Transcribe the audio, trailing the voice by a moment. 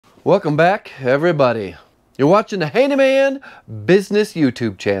Welcome back, everybody. You're watching the Handyman Business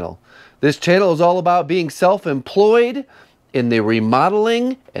YouTube channel. This channel is all about being self-employed in the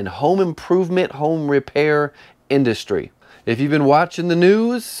remodeling and home improvement, home repair industry. If you've been watching the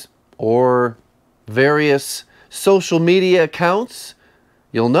news or various social media accounts,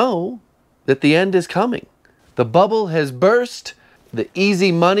 you'll know that the end is coming. The bubble has burst. The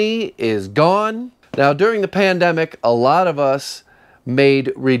easy money is gone. Now, during the pandemic, a lot of us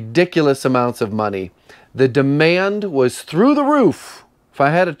made ridiculous amounts of money. The demand was through the roof. If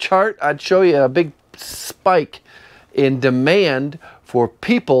I had a chart, I'd show you a big spike in demand for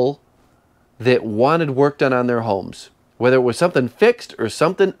people that wanted work done on their homes, whether it was something fixed or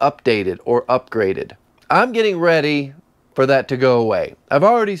something updated or upgraded. I'm getting ready for that to go away. I've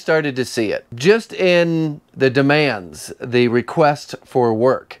already started to see it. Just in the demands, the request for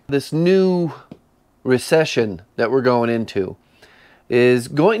work. This new recession that we're going into is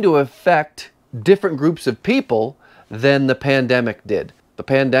going to affect different groups of people than the pandemic did. The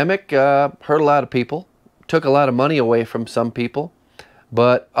pandemic hurt a lot of people, took a lot of money away from some people,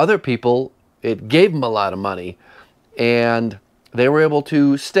 but other people, it gave them a lot of money and they were able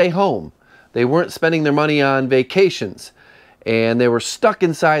to stay home. They weren't spending their money on vacations and they were stuck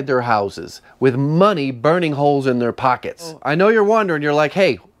inside their houses with money burning holes in their pockets. I know you're wondering, you're like,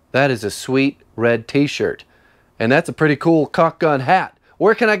 hey, that is a sweet red t-shirt. And that's a pretty cool caulk gun hat.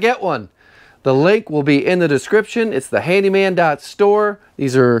 Where can I get one? The link will be in the description. It's the handyman.store.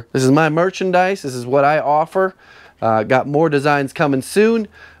 This is my merchandise. This is what I offer. Got more designs coming soon.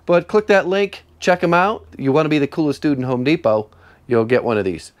 But click that link. Check them out. You want to be the coolest dude in Home Depot, you'll get one of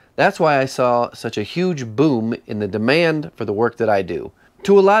these. That's why I saw such a huge boom in the demand for the work that I do.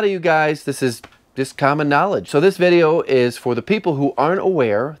 To a lot of you guys, this is just common knowledge. So this video is for the people who aren't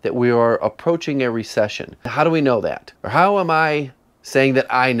aware that we are approaching a recession. How do we know that? Or how am I saying that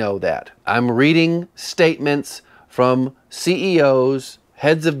I know that? I'm reading statements from CEOs,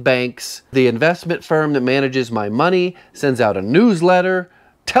 heads of banks. The investment firm that manages my money sends out a newsletter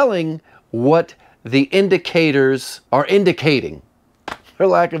telling what the indicators are indicating, for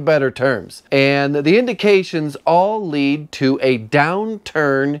lack of better terms. And the indications all lead to a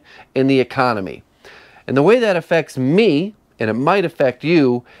downturn in the economy. And the way that affects me, and it might affect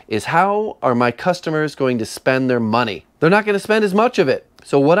you, is how are my customers going to spend their money? They're not going to spend as much of it.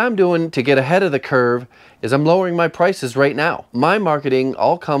 So what I'm doing to get ahead of the curve is I'm lowering my prices right now. My marketing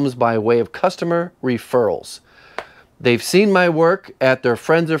all comes by way of customer referrals. They've seen my work at their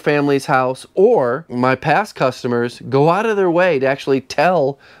friends or family's house, or my past customers go out of their way to actually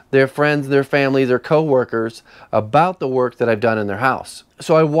tell their friends, their families, their coworkers about the work that I've done in their house.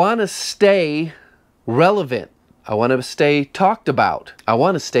 So I want to stay relevant. I want to stay talked about. I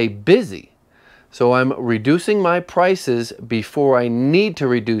want to stay busy. So I'm reducing my prices before I need to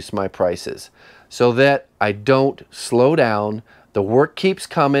reduce my prices so that I don't slow down. The work keeps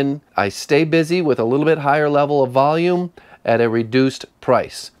coming. I stay busy with a little bit higher level of volume at a reduced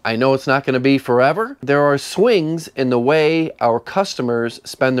price. I know it's not going to be forever. There are swings in the way our customers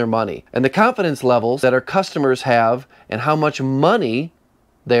spend their money and the confidence levels that our customers have and how much money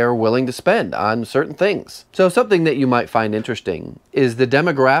they are willing to spend on certain things. So something that you might find interesting is the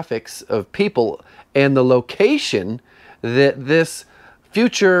demographics of people and the location that this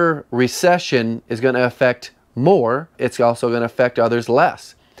future recession is going to affect more. It's also going to affect others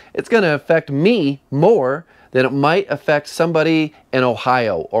less. It's going to affect me more than it might affect somebody in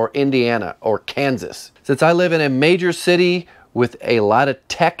Ohio or Indiana or Kansas. Since I live in a major city with a lot of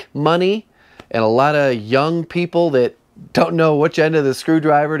tech money and a lot of young people that don't know which end of the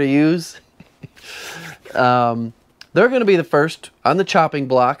screwdriver to use, they're going to be the first on the chopping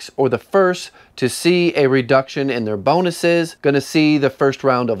blocks, or the first to see a reduction in their bonuses, going to see the first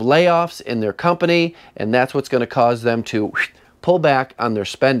round of layoffs in their company, and that's what's going to cause them to pull back on their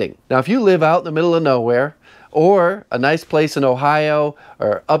spending. Now, if you live out in the middle of nowhere, or a nice place in Ohio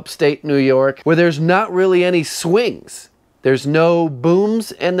or upstate New York where there's not really any swings, there's no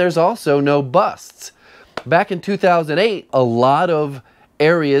booms and there's also no busts. Back in 2008, a lot of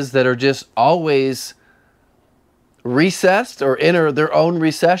areas that are just always recessed or enter their own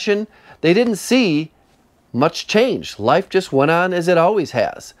recession, they didn't see much change. Life just went on as it always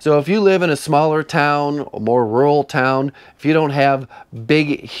has. So if you live in a smaller town, a more rural town, if you don't have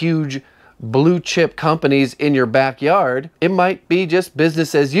big, huge blue chip companies in your backyard, it might be just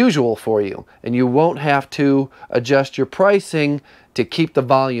business as usual for you, and you won't have to adjust your pricing to keep the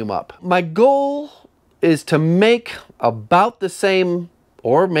volume up. My goal is to make about the same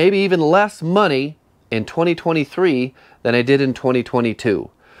or maybe even less money in 2023 than I did in 2022.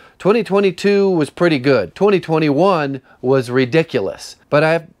 2022 was pretty good. 2021 was ridiculous. But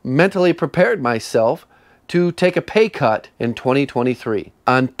I've mentally prepared myself to take a pay cut in 2023.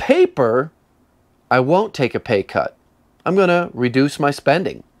 On paper, I won't take a pay cut. I'm going to reduce my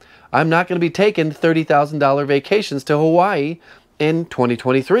spending. I'm not going to be taking $30,000 vacations to Hawaii in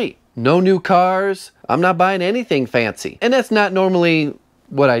 2023. No new cars. I'm not buying anything fancy. And that's not normally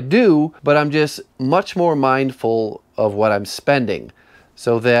what I do, but I'm just much more mindful of what I'm spending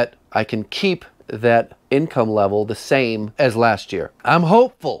so that I can keep that income level the same as last year. I'm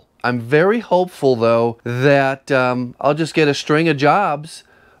hopeful. I'm very hopeful, though, that I'll just get a string of jobs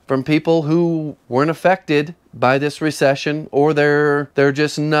from people who weren't affected by this recession, or they're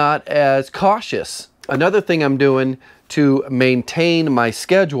just not as cautious. Another thing I'm doing to maintain my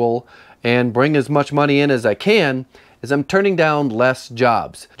schedule and bring as much money in as I can is I'm turning down less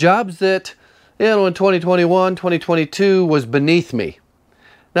jobs. Jobs that, you know, in 2021, 2022 was beneath me.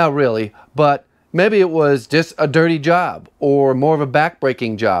 Not really, but maybe it was just a dirty job or more of a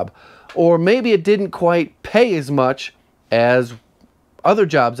backbreaking job. Or maybe it didn't quite pay as much as other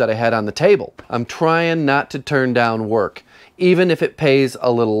jobs that I had on the table. I'm trying not to turn down work, even if it pays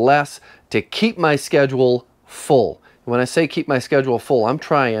a little less, to keep my schedule full. When I say keep my schedule full, I'm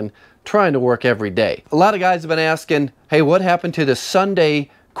trying to work every day. A lot of guys have been asking, hey, what happened to the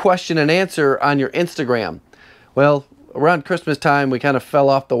Sunday question and answer on your Instagram? Well, around Christmas time, we kind of fell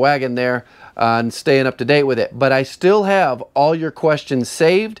off the wagon there on staying up to date with it. But I still have all your questions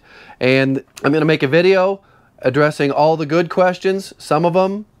saved, and I'm going to make a video addressing all the good questions. Some of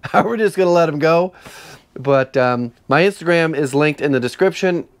them, we're just going to let them go. But my Instagram is linked in the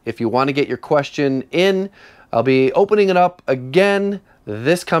description. If you want to get your question in, I'll be opening it up again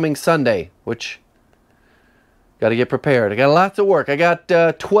this coming Sunday, which got to get prepared. I got lots of work. I got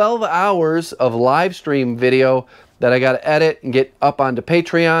 12 hours of live stream video that I got to edit and get up onto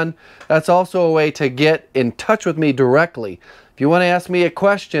Patreon. That's also a way to get in touch with me directly. If you want to ask me a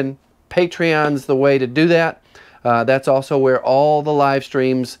question, Patreon's the way to do that. That's also where all the live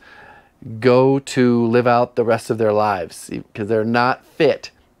streams go to live out the rest of their lives, because they're not fit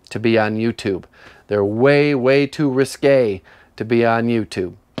to be on YouTube. They're way, way too risque to be on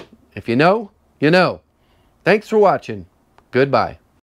YouTube. If you know, you know. Thanks for watching. Goodbye.